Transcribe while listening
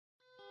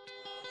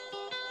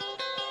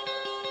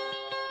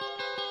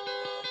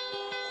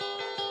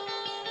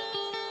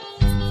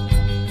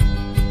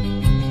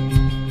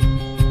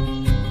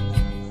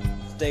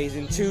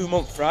2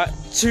 months, right?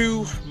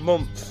 2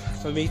 months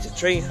for me to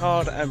train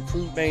hard and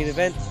prove main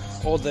event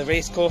or the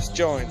race course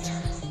joint.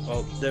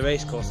 Well, the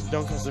race course, the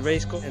Doncaster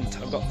race course, and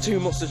I've got 2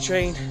 months to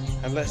train,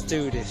 and let's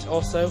do this.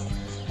 Also,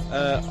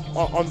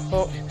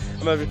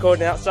 I'm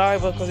recording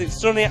outside because it's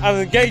sunny and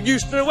I'm getting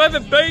used to the weather,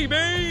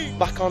 baby!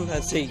 Back on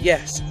and see,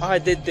 yes, I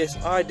did this,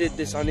 I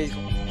need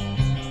to...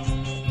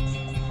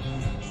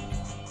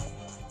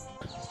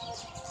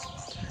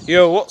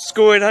 Yo, what's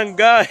going on,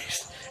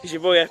 guys? It's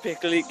your boy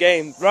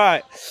Epicelitegames.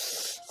 Right,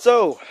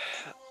 so,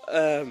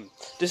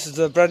 this is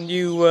a brand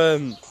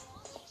new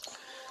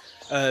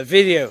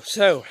video.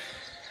 So,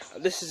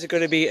 this is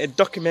going to be a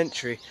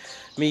documentary.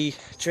 Me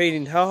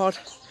training hard,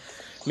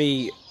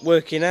 me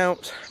working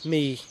out,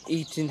 me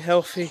eating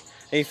healthy,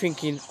 and you're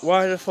thinking,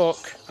 why the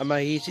fuck am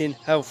I eating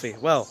healthy?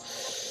 Well,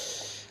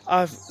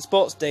 I've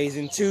sports days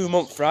in 2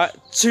 months, right?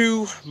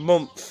 2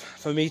 months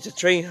for me to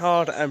train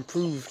hard and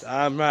prove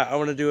I'm right. I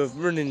want to do a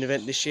running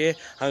event this year.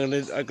 I'm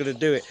gonna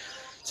do it.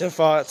 So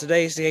far,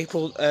 today is the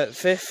April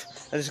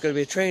 5th, and it's going to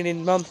be a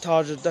training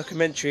montage of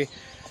documentary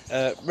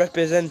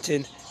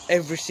representing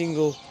every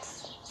single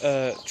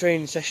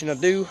training session I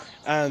do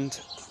and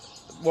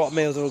what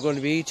meals I'm going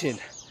to be eating.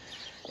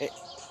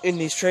 In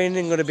this training,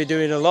 I'm going to be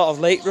doing a lot of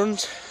late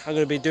runs. I'm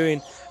going to be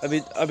doing,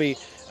 I'll be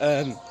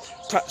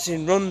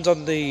practicing runs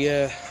on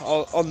the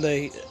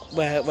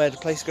where the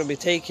place is going to be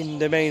taking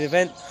the main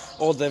event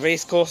or the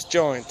race course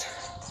joint.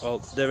 Well,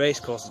 the race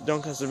course, the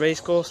Doncaster race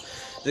course.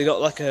 They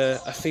got like a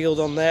field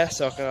on there,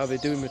 so I'll be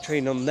doing my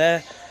training on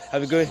there.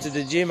 I'll be going to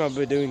the gym. I'll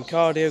be doing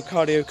cardio,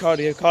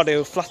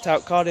 flat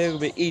out cardio. I'll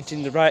be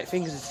eating the right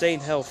things and staying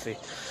healthy.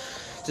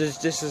 So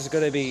this is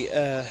going to be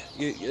a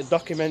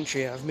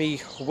documentary of me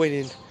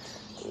winning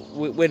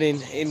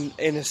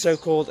in a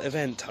so-called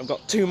event. I've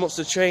got 2 months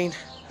to train,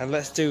 and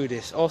let's do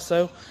this.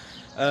 Also,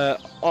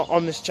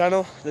 on this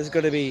channel, there's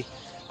going to be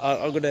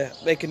I'm going to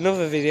make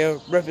another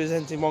video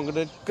representing what I'm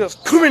going to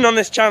coming on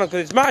this channel,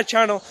 because it's my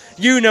channel.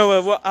 You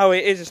know how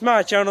it is. It's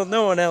my channel,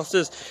 no one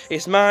else's.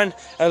 It's mine,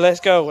 and let's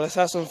go. Let's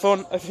have some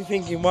fun. If you're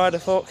thinking, why the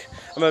fuck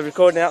am I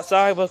recording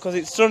outside? Well, because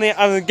it's sunny and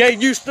I'm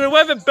getting used to the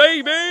weather,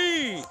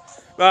 baby!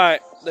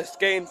 Right, let's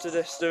get into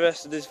the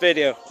rest of this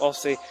video.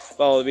 Obviously,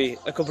 well, it'll be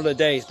a couple of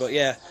days, but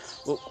yeah,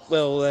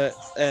 we'll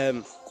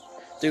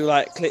do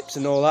like clips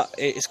and all that.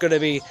 It's going to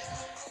be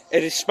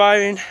an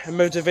inspiring and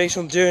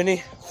motivational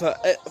journey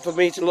for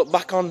me to look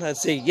back on and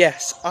see,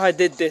 yes, I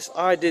did this,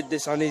 I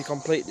need to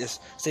complete this.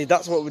 See,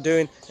 that's what we're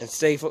doing, and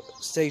stay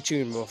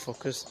tuned,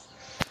 motherfuckers.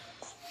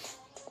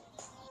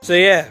 So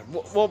yeah,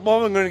 what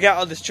I'm going to get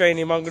out of this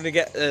training, I'm going to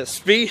get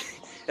speed,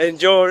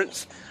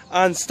 endurance,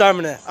 and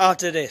stamina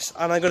out of this,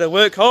 and I'm going to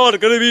work hard. I'm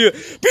going to be a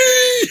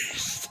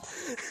beast.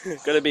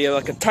 Going to be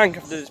like a tank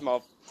after this, my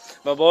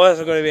boys.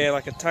 I'm going to be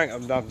like a tank.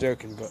 I'm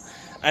joking, but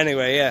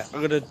anyway, yeah, I'm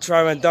going to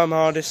try my damn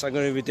hardest. I'm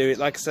going to be doing,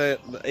 like I said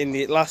in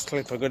the last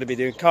clip, I'm going to be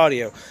doing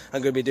cardio.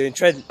 I'm going to be doing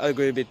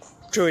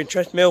doing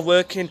treadmill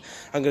working.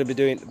 I'm going to be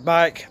doing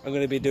bike. I'm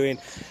going to be doing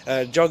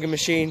jogging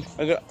machine.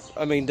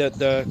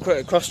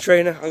 The cross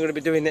trainer. I'm going to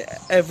be doing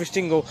every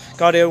single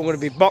cardio. I'm going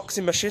to be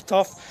boxing my shit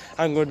off.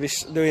 I'm going to be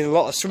doing a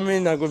lot of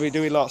swimming. I'm going to be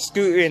doing a lot of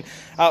scootering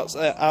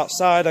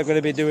outside. I'm going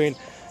to be doing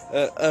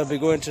I'll be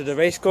going to the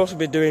race course. I'll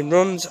be doing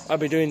runs. I'll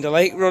be doing the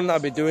late run. I'll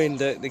be doing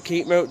the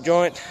keep rope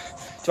joint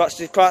to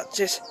actually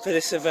practice for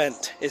this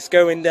event. It's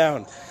going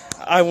down.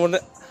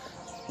 The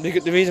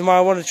reason why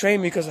I want to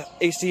train, because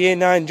it's the year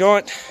 9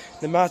 joint.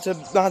 The amount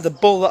of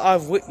bull that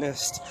I've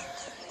witnessed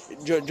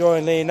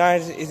during the year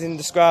 9 is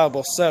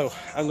indescribable. So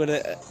I'm going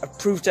to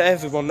prove to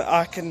everyone that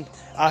I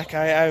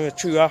am a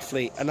true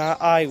athlete, and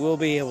I will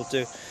be able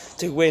to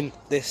win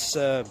this.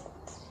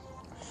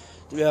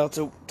 To be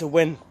able to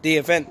win the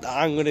event that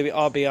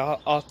I'll be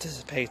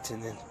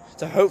participating in.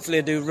 So hopefully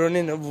I do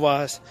running.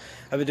 Otherwise,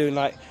 I'll be doing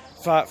like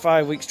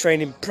 5 weeks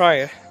training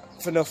prior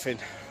for nothing.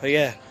 But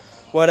yeah,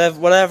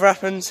 whatever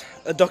happens,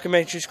 a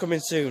documentary's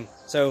coming soon.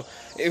 So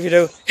if you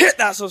do, hit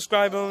that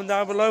subscribe button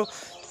down below.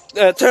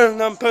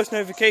 Turn on post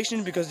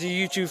notifications, because the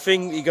YouTube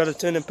thing, you got to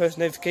turn on post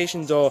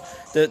notifications, or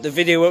the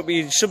video won't be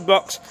in the sub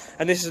box.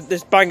 And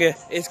this banger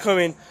is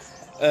coming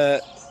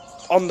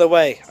on the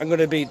way. I'm going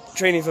to be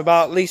training for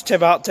at least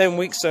 10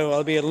 weeks, so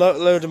I'll be a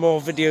load of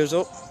more videos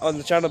up on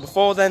the channel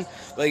before then.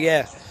 But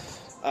yeah,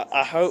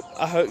 I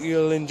hope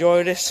you'll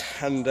enjoy this,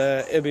 and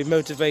it'll be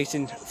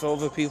motivating for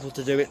other people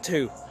to do it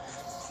too.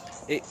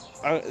 It's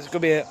going to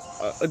be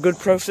a good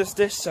process,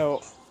 this.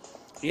 So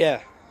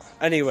yeah.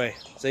 Anyway,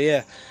 so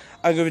yeah,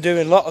 I'm going to be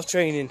doing a lot of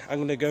training.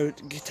 I'm going to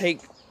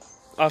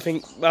I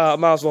think I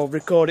might as well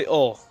record it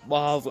all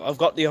while I've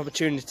got the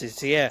opportunity.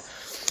 So yeah,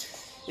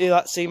 if you'd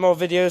like to see more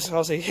videos,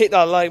 I'll say hit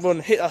that like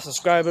button, hit that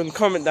subscribe button,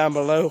 comment down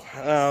below,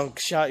 and I'll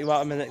shout you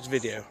out in the next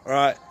video.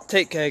 Alright,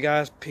 take care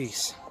guys,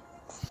 peace.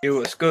 Yo,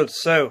 what's good?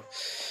 So,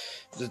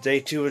 the day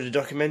 2 of the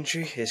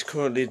documentary is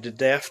currently the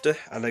day after,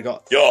 and I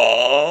got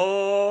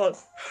yo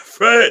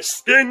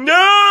fresh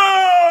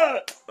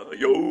nut.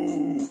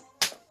 Yo,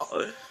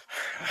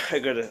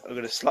 I'm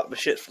gonna slap the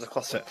shit from the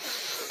closet.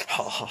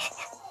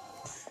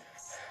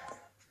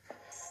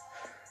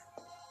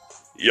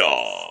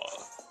 Yeah.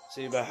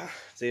 See my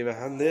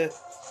hand there?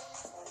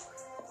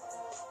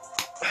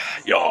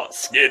 You're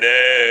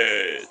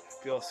skinhead!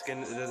 Pure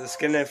skin, the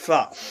skinhead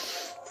flat.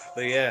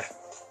 But yeah,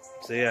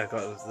 so yeah, I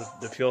got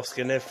the pure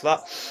skinhead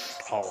flat.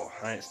 Oh,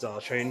 I ain't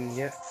started training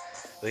yet.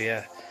 But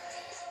yeah,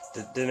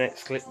 the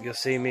next clip you'll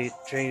see me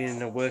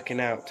training and working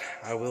out.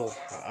 I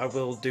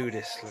will do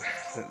this.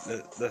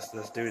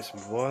 Let's do this,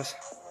 boys.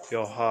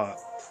 Your heart.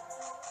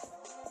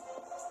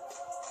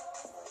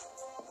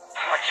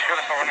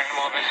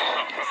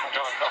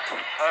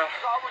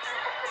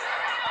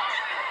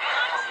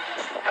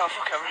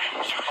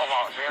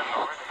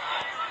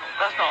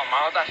 That's not a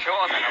mile, that's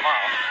shorter than a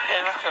mile.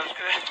 Yeah, that feels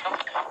good.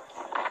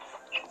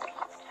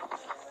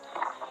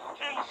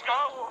 In the sky,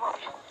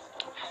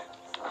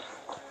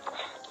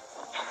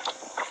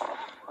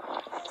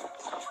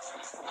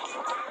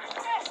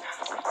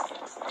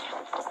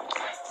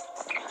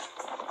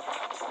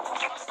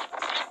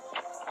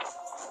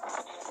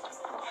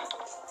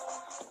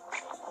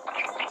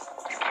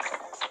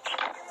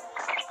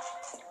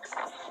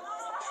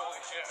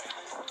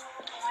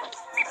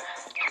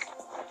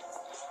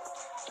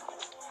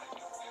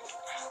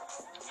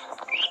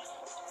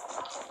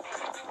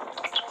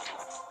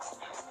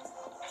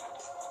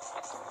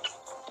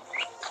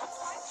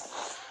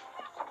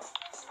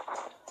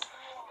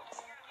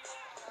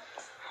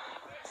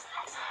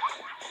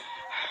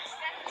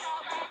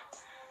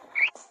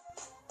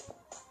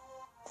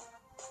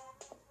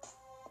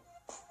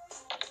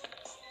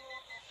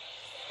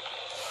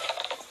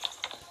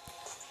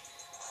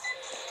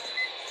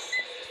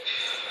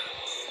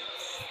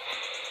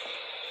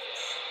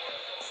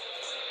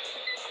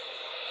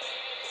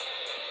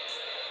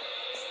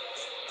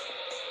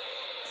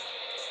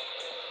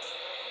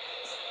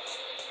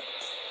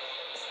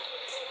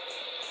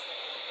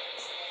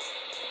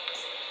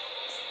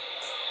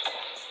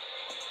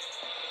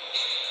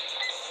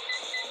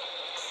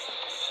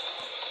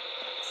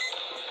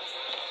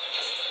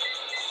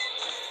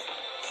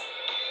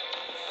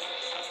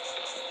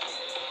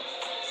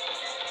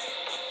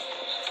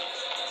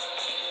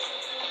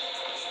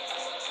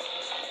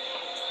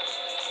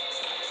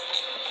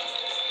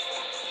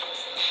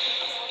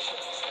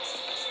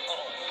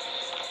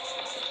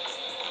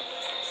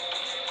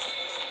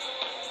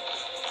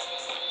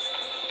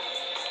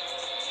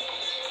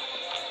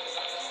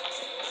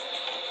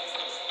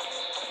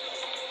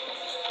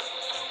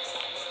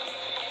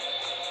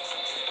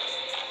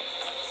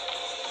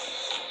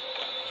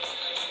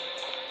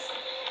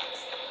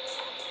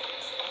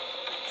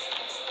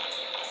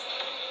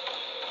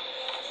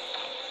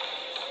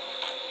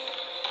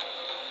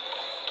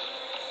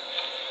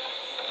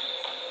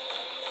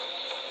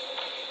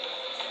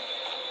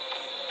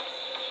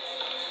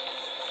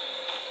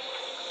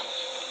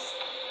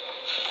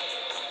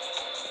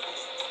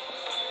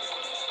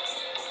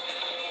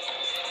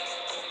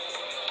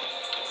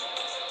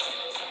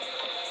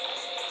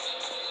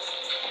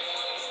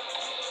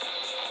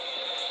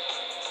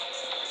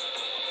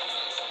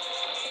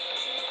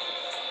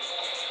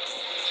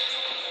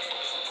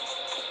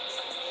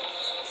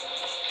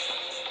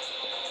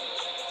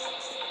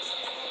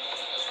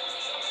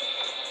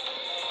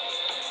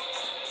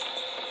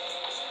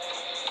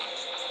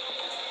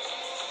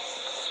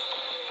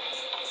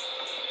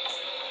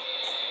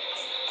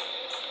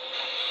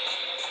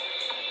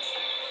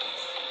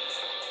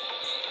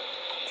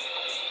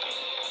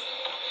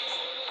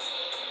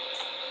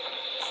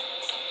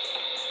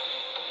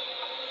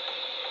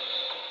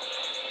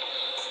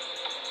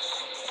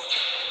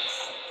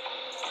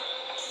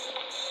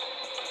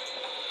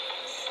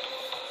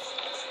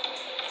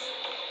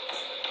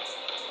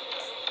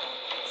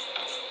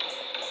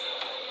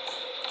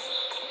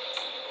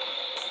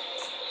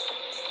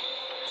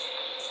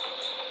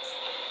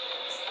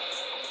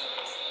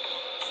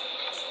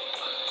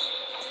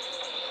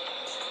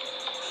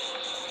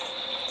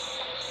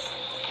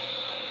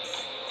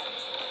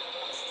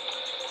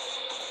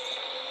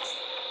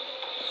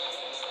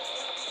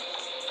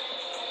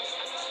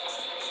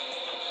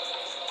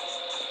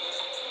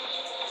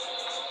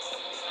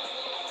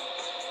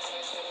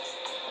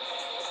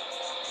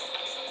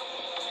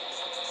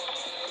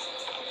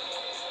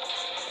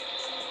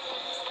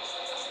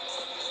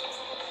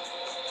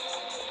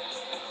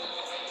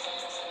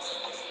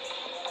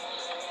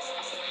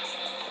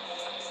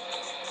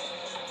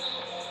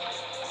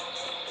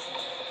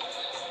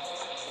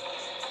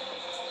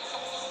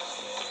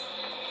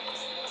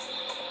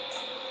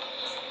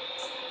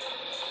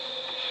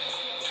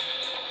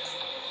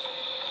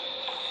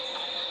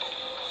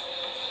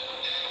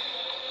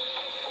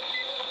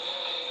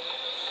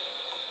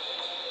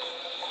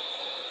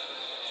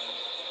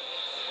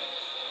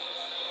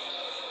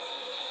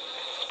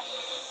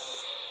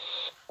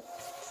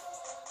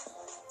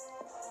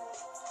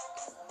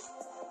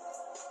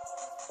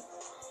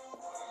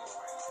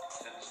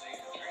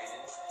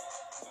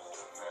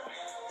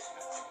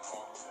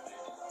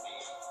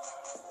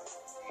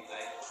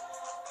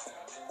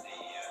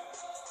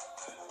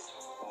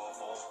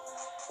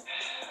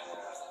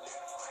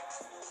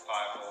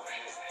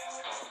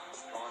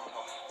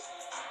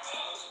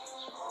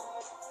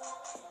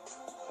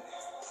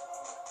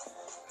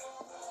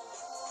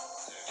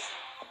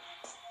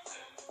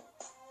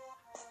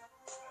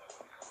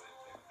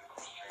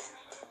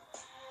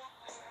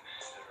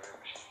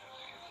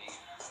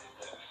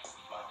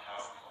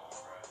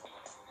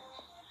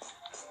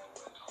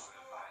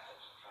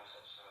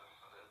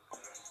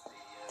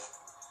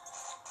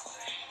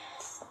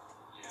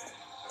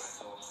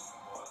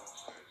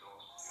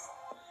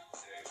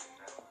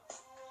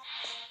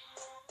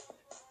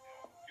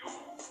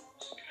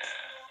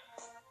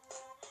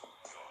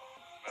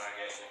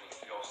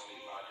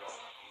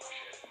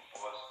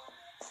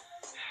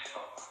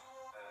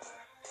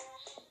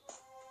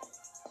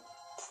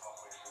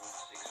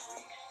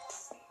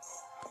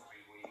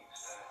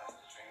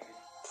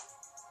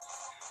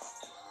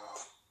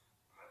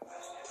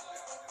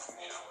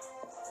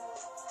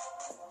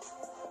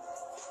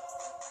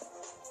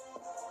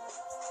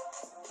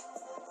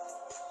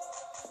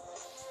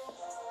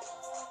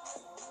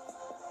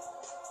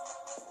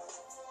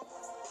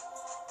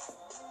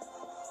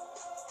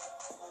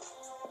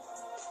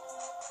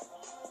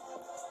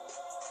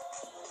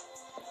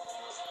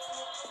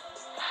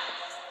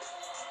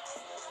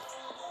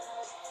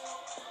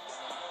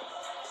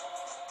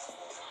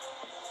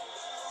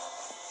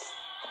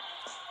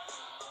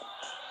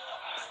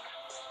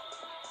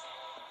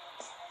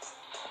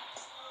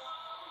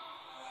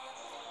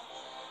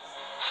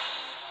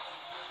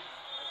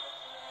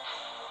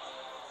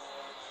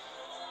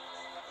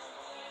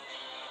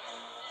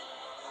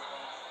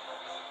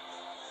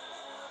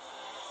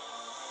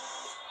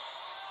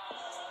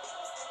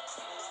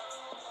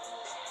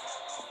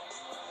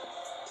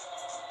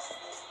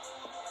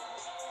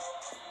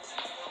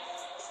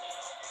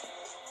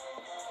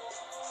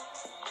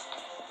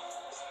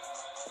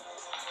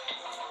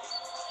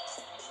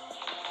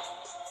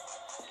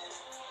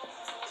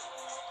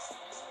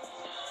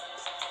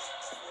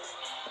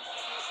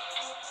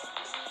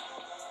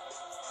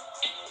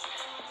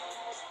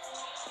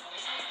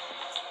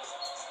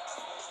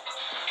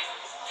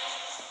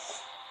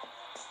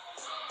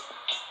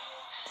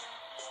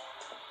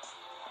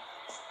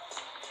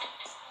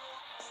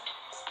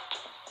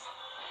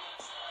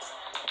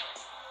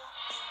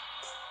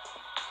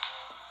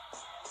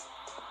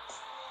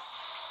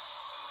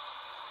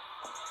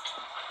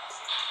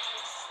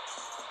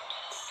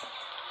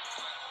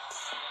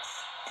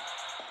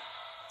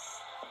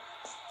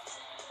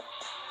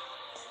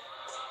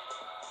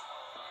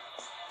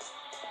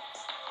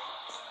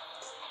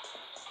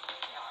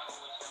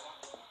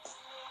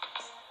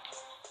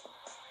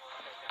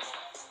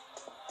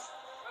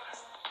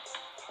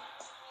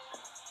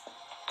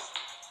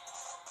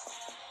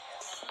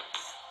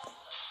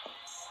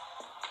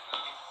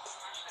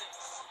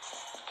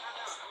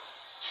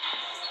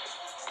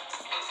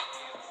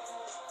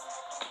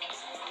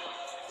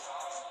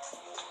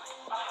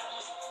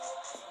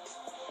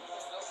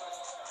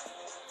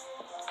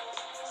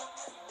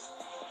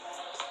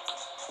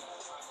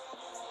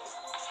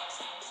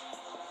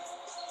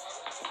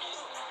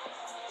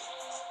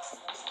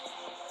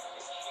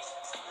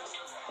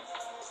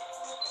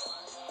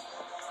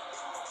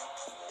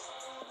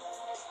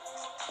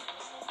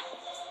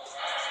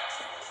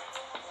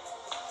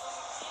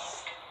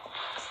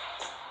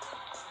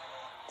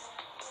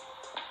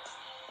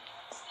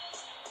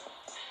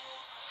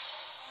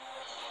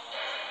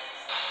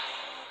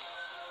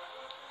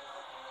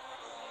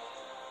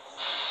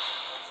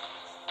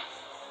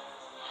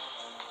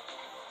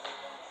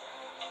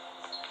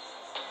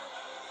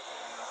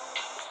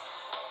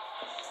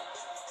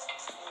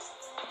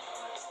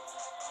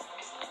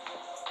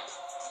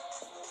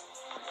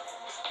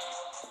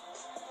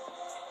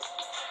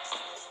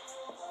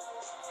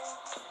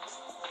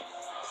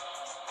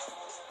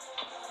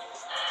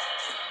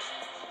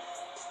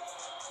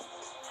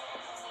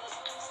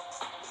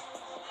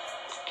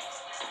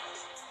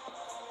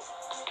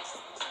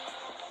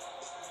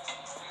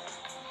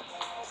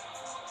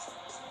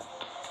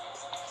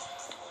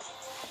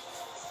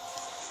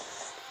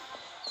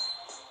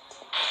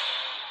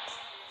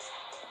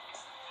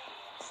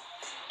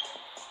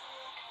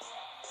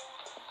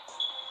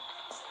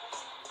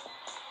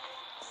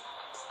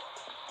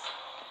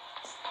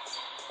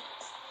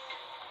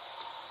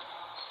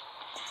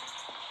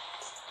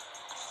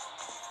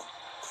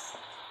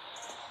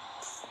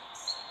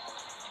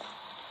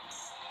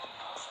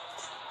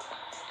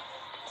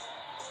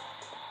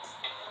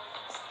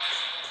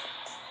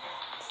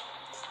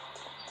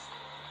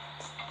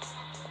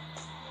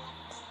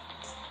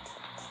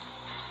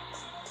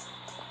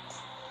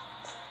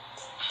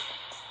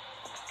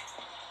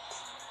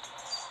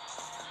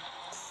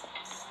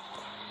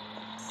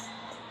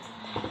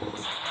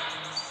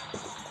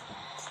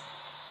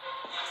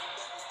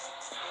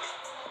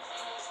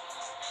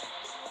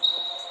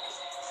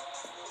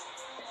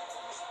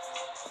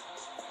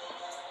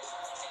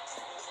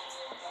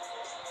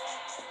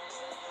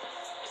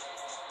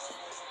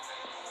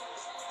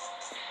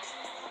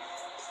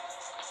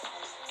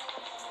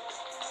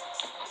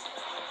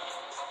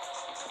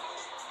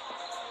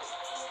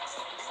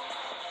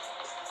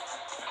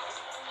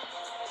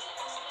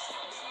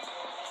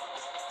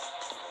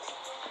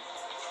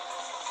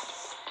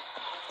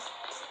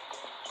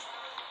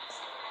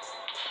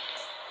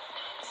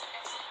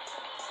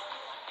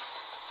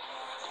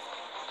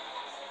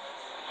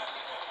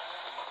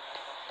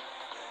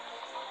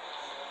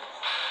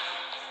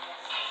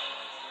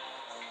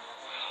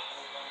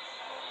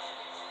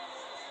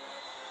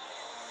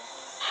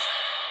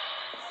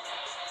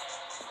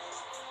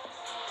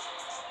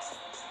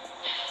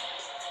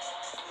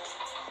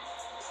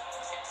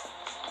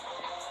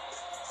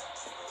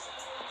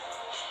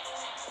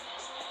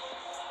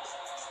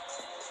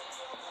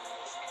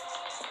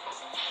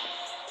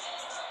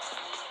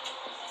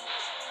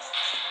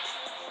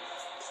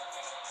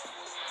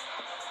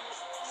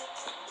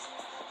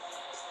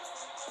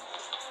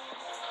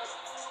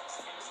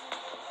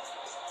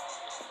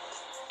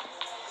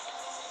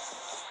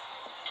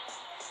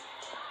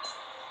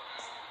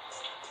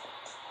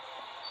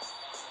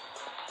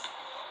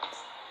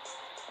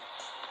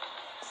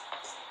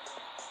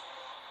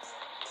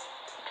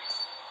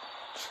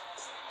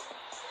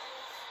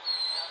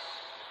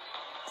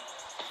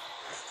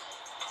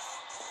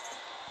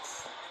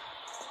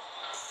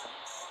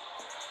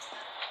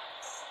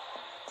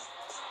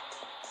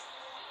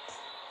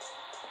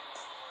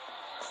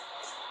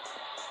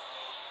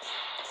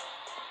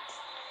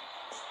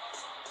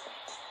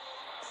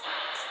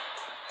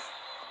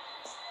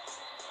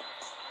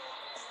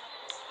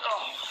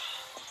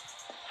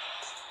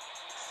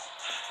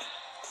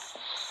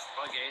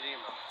 I'll get it in,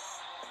 man.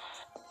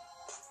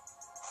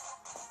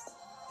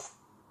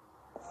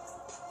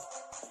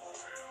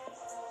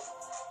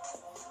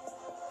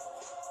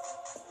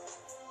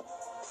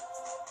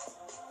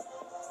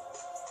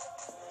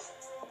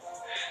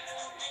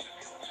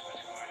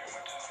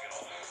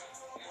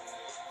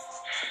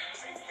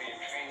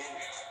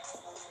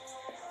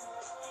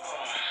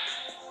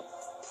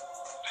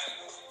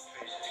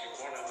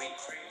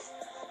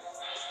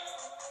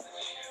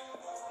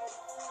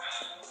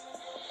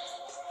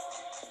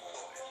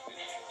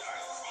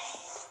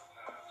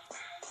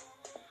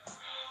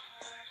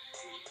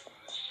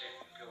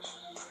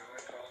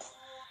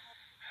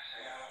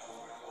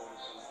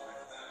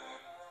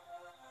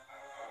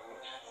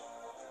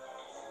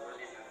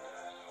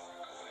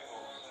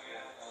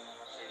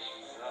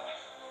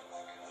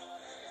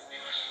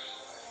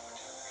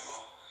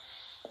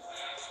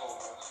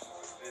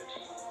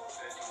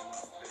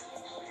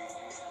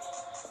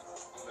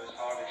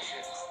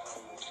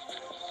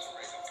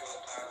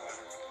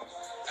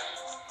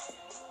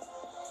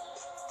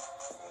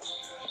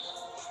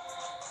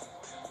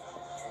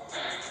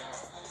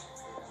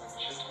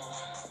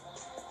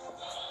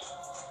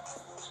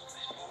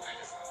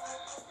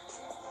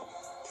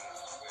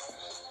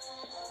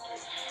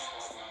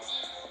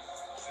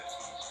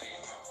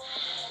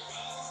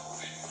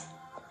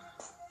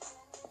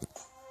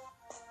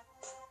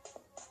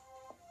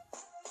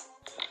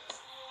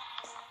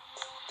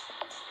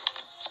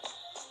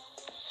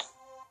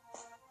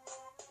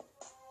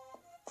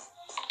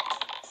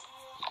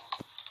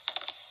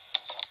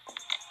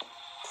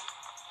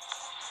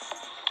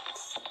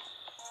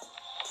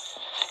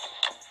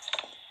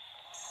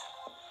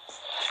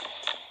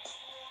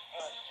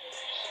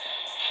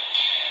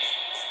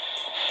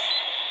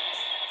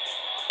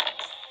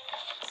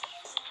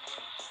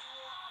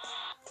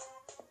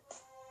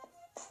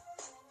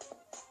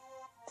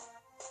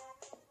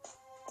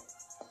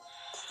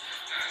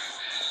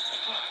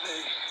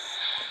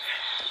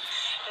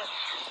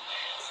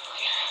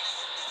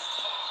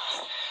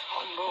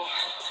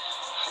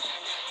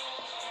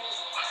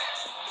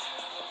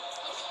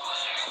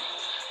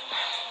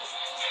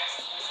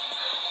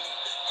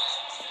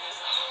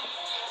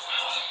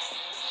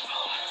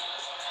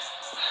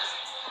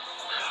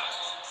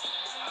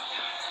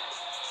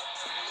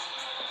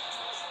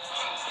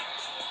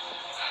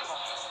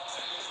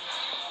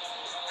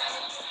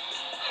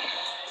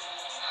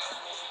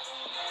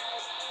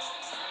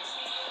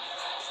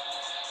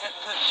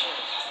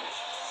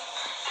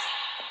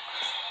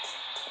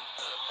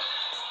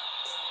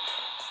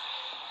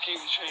 Keep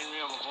the train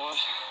real, my boys.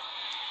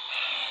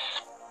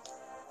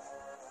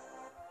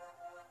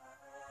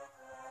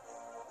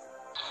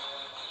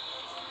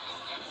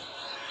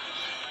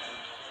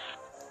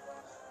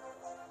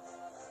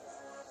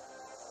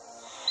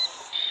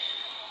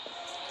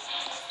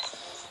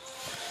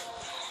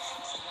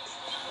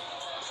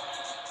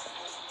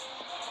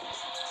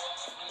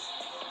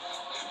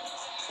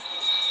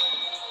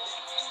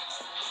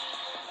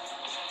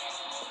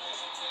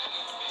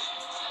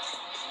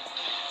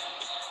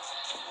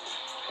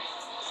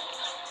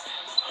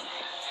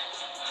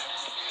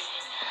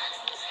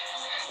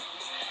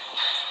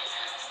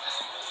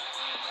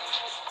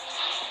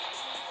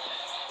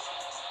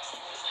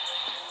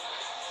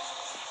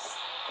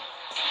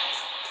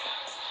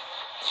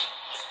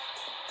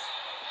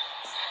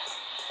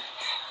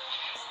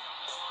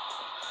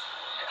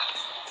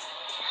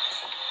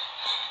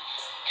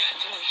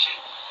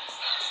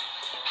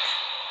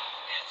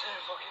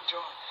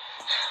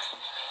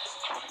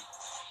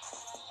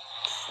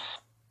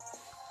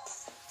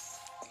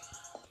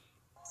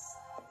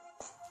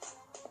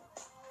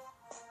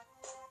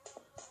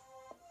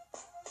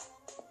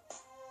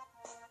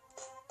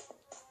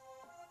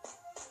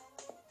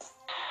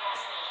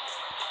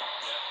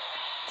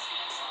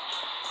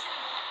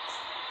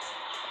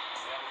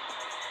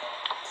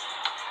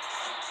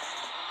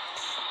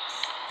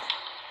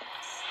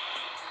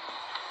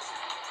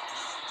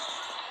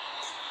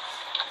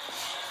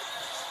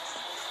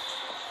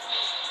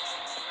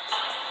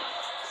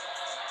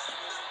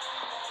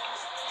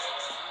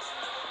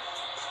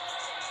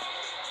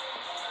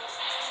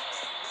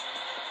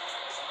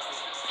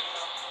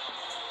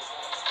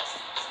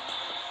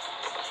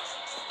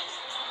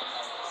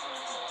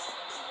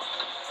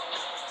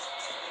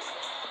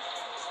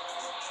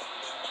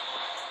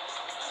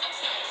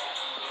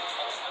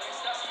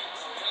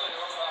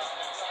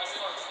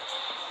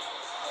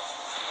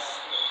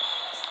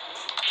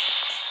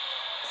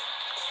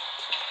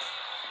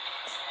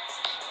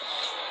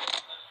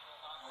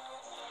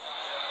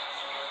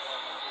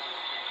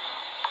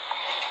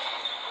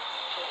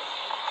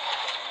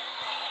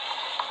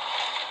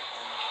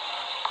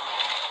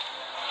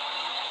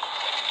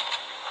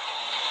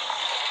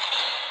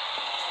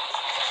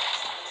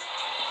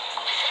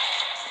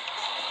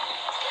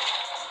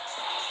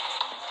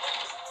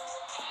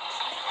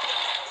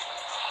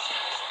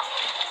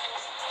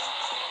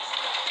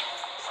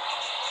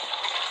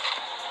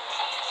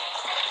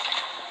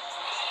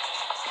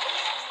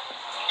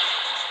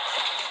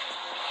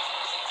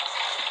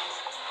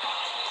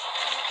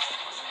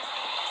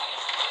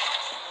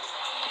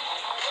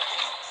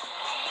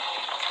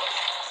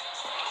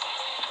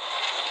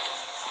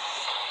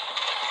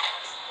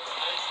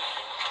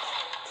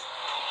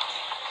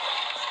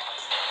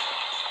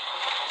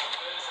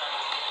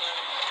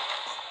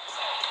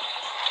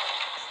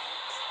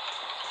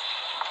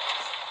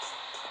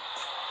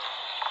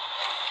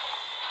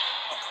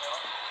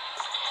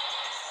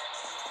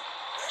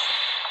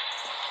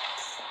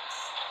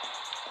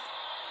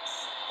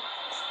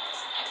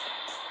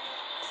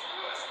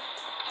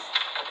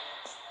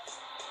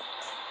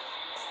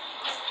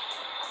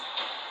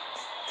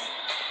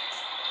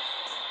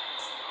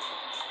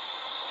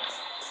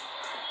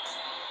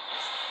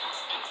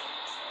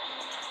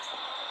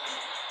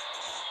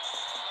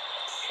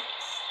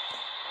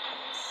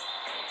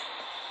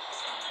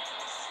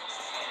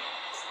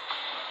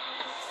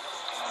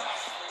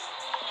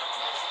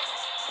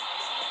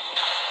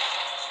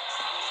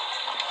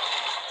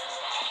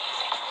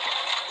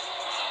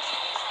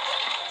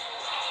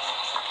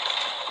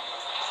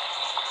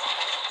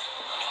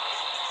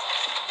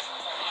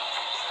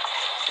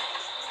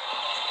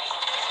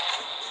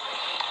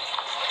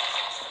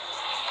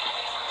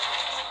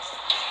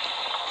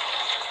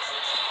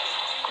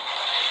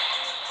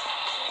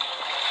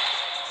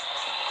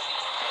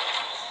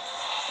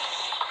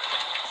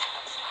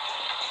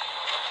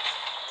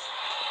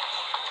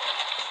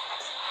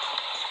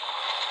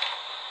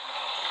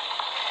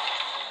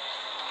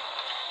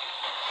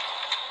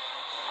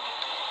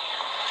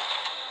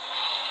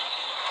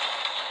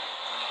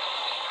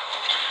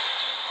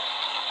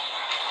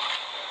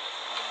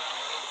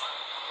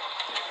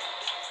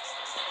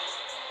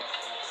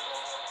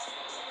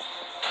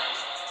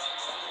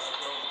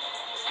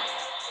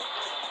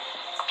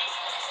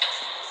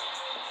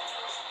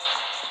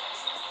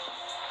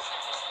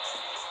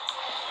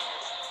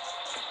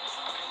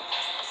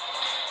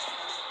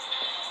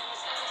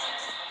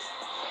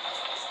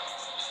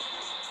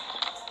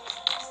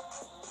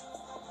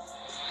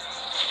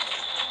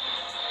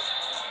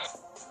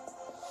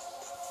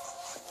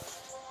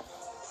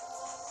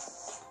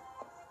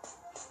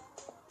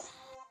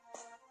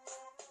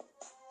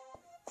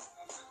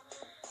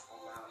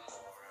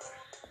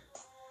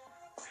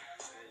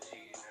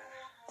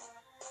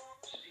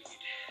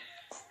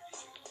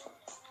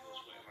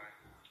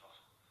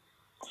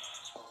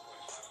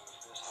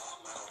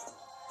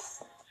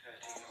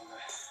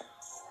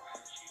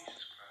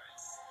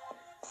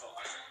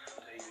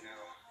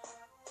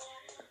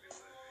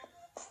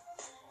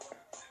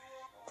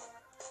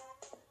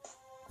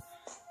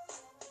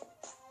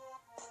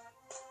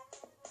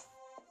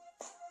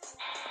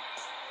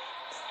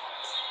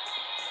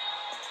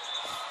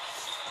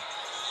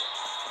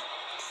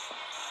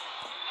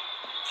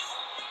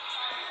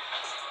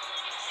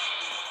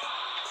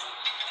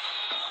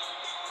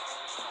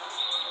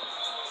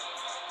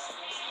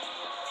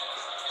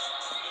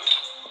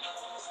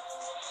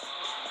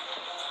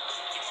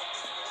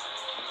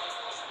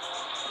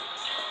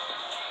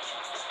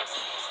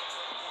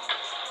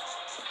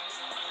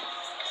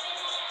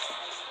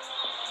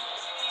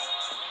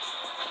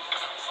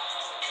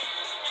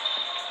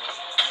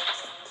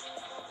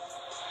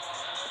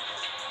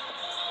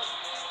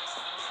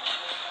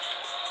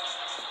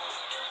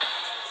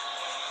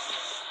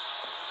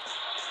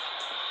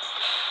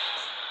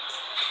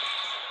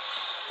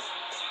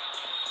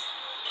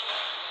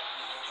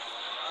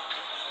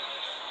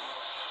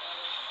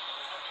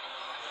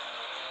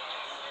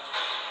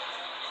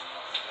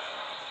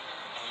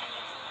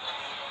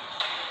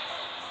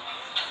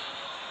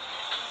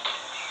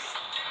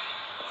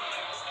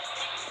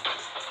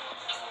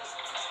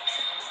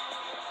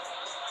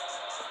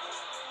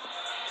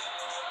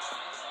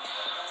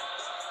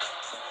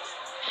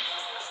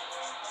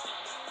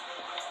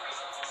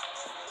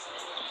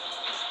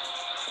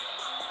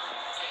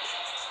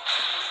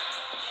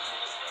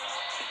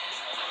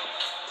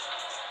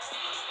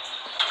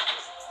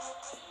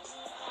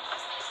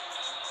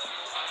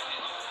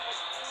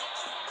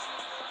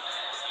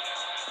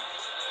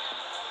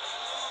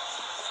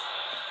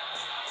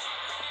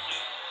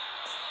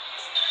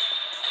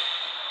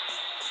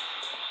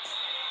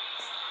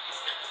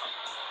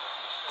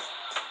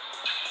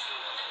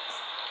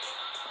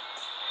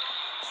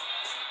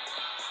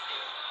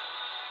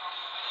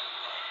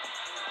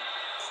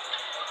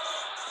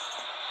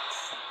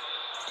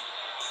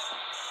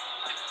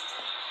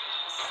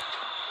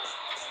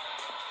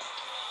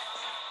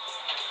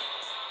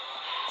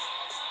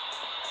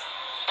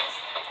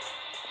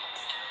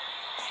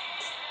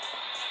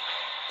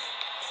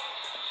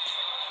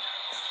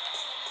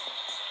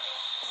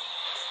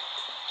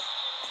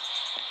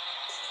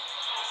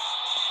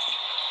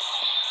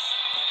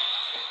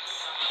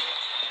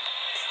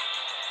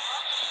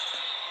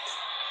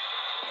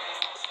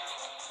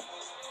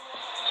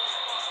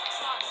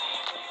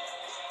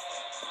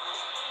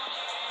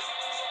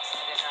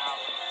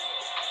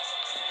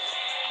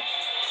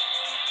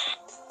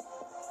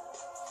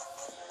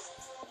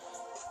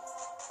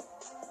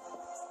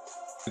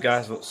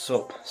 guys, what's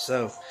up?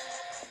 So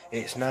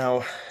it's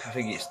now, I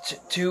think it's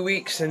 2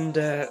 weeks and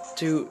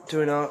two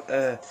and a half,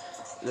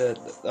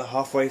 the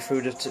halfway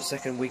through the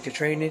second week of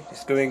training.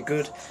 It's going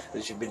good.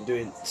 Literally been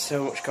doing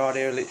so much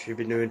cardio. Literally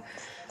been doing,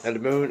 at the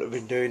moment I've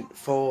been doing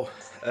 4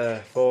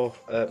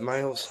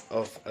 miles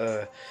of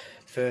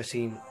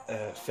 13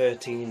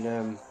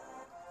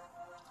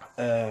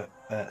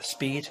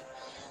 speed.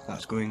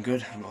 That's going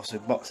good. I'm also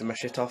boxing my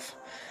shit off.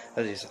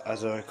 As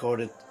I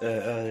recorded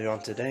earlier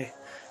on today,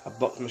 I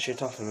boxed my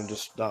shit off and I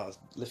just started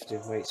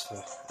lifting weights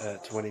for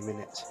 20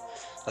 minutes.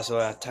 That's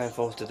all I had time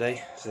for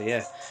today. So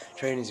yeah,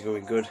 training's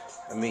going good.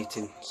 I'm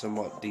eating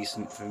somewhat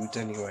decent food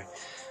anyway.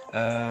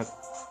 I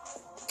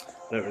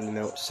don't really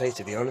know what to say,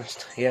 to be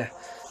honest. Yeah,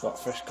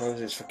 got fresh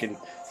clothes. It's freaking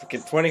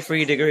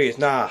 23 degrees.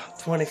 Nah,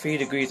 23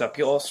 degrees. I'm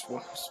pure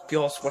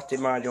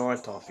sweating my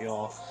joint off,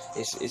 y'all.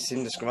 It's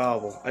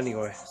indescribable.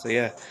 Anyway, so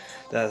yeah,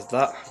 there's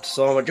that.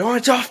 Saw my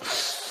joint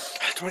off.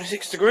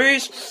 26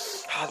 degrees.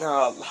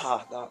 Nah,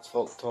 that's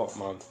fucked up,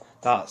 man.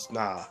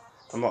 Nah.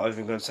 I'm not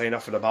even going to say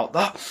nothing about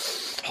that.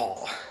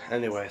 Oh,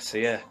 anyway, so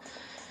yeah,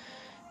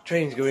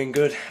 training's going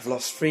good. I've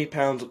lost 3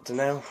 pounds up to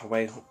now. I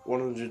weigh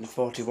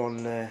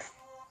 141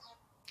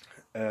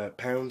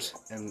 pounds,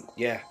 and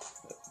yeah,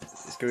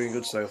 it's going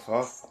good so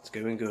far. It's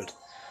going good.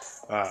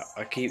 Alright,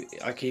 I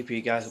keep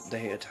you guys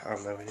updated.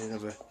 I'm having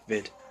another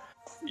vid.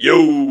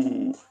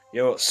 Yo,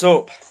 what's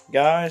up,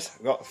 guys?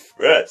 I've got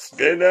fresh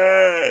skin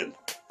in.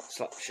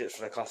 Slap shit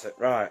for the classic,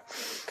 right?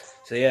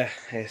 So yeah,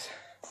 it's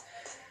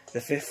the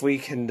 5th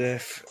week and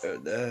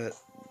we're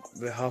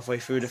halfway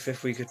through the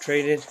 5th week of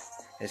training.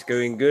 It's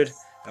going good.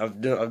 I've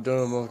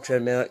done more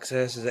treadmill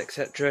exercises,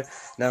 etc.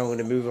 Now I'm going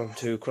to move on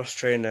to cross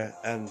trainer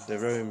and the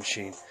rowing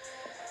machine.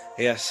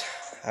 Yes,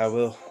 I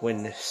will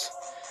win this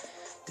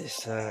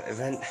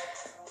event.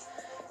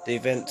 The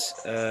event,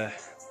 we're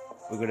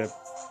going to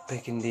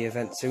pick in the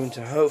event soon,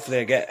 so hopefully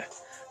I get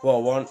what I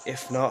want.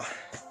 If not,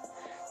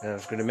 I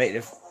was going to make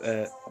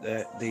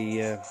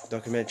the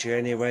documentary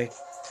anyway.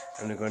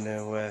 I'm going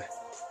to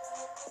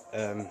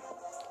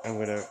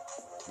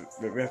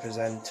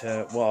represent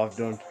what I've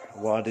done,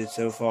 what I did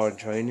so far in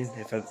training.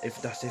 If I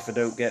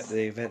don't get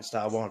the events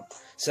that I want.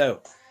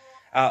 So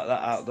out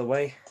of the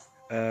way.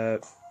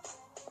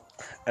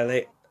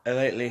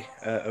 Lately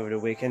over the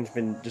weekend,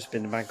 just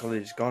been the bank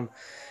holiday just gone.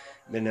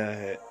 Been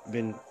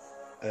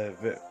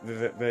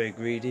very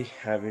greedy.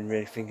 I've been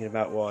really thinking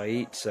about what I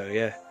eat. So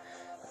yeah.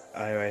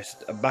 Anyways,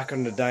 I'm back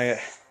on the diet.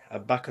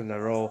 I'm back on the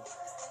roll,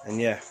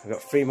 and yeah, I've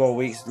got 3 more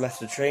weeks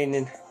left of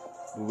training.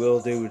 We will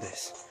do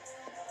this.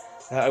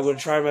 I'm going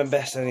to try my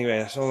best anyway.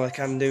 That's all I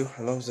can do.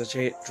 As long as I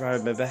try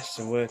my best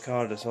and work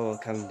hard, that's all I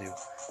can do.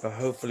 But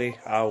hopefully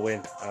I'll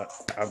win.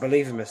 I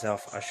believe in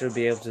myself. I should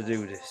be able to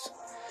do this.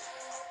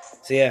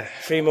 So yeah,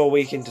 3 more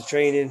weeks into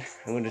training.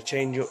 I'm going to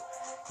change up,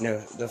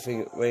 the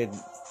thing way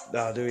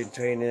I'll do in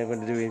training. I'm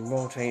going to do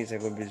more trainings. I'm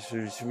going to be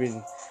doing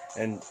swimming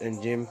and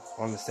gym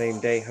on the same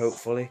day,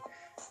 hopefully.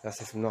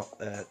 That's if I'm not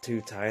too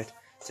tired.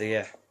 So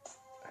yeah,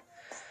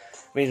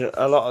 I mean,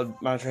 a lot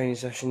of my training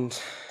sessions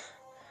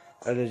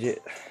are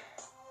legit.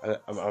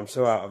 I'm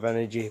so out of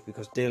energy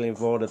because dealing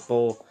with all the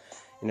ball,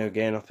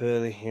 getting up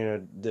early,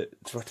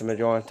 sweating my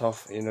joint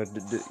off,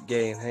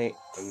 getting hate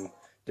and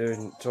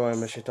throwing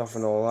my shit off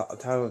and all that. By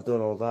the time I've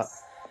done all that,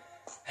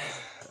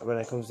 when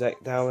it comes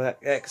down with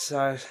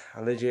exercise,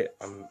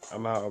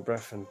 I'm out of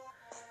breath, and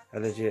I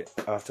legit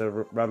have to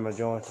run my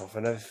joint off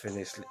and everything.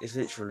 It's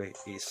literally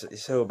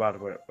so bad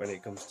when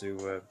it comes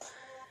to.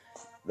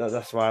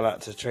 That's why I like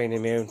to train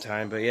in my own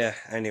time. But yeah,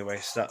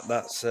 anyways,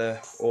 that's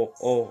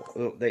all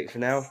an update for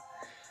now.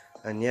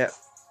 And yeah,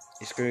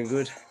 it's going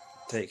good.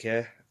 Take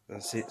care,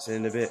 and see you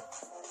in a bit.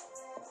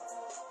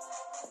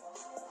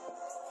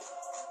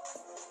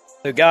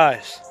 So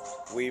guys,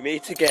 we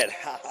meet again.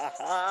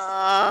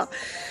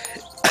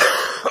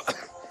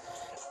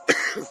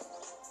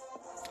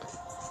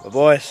 Well,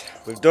 boys,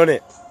 we've done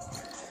it.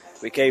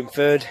 We came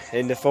 3rd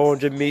in the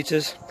 400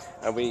 meters,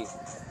 and we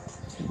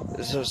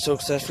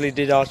successfully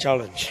did our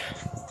challenge.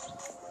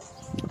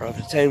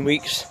 After 10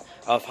 weeks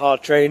of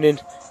hard training,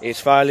 it's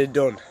finally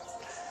done.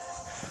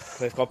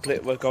 We've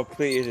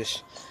completed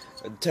this.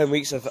 10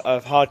 weeks of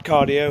hard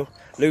cardio,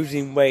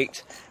 losing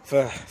weight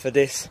for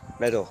this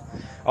medal.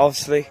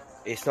 Obviously,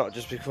 it's not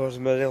just because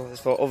of the medal, it's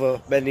for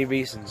many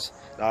reasons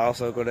that I'm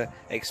also going to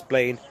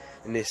explain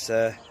in this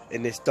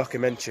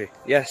documentary.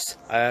 Yes,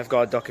 I have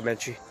got a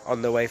documentary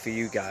on the way for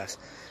you guys.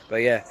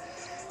 But yeah,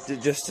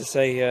 just to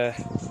say yeah,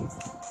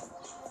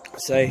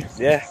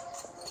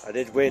 I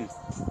did win.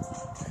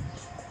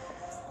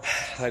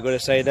 I'm going to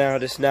say now,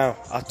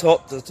 I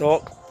talked the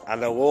talk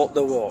and I walked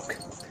the walk.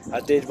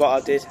 I did what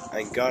I did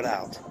and got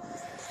out.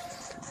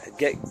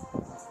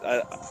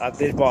 I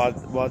did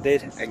what I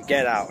did and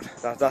get out.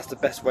 That's the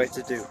best way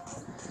to do.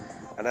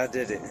 And I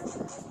did it.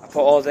 I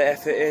put all the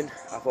effort in.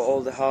 I put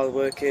all the hard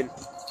work in.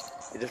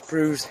 It just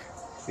proves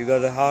you got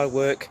the hard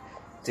work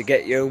to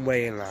get your own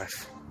way in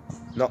life,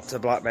 not to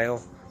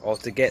blackmail or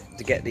to get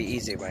the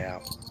easy way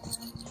out.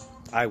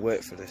 I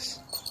worked for this.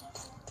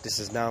 This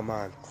is now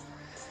mine.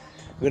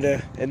 I'm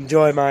gonna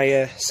enjoy my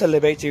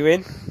celebratory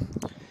win.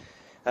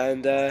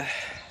 And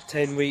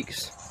 10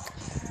 weeks,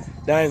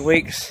 9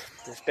 weeks.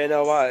 It's been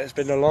a while. It's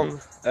been a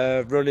long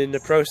run in the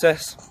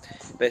process,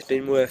 but it's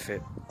been worth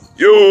it.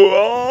 You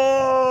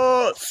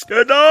are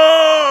scared,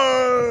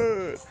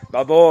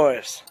 my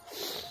boys.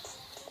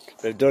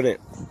 We've done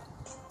it.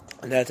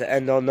 And there to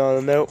end on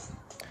a note.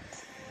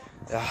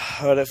 I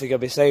don't think I'll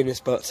be saying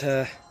this, but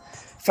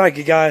thank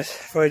you guys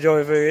for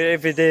enjoying the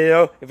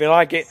video. If you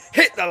like it,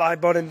 hit the like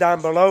button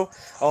down below.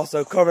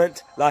 Also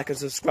comment, like and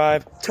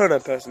subscribe. Turn on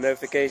post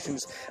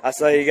notifications. I'll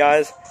see you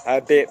guys.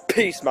 And be at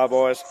peace, my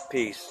boys.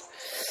 Peace.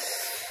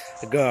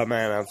 God,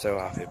 man, I'm so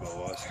happy, my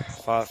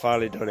boys.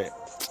 Finally done it.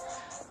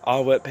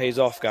 Our work pays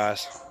off,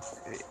 guys.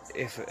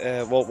 If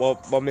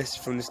what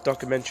missed from this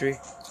documentary,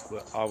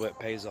 our work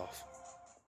pays off.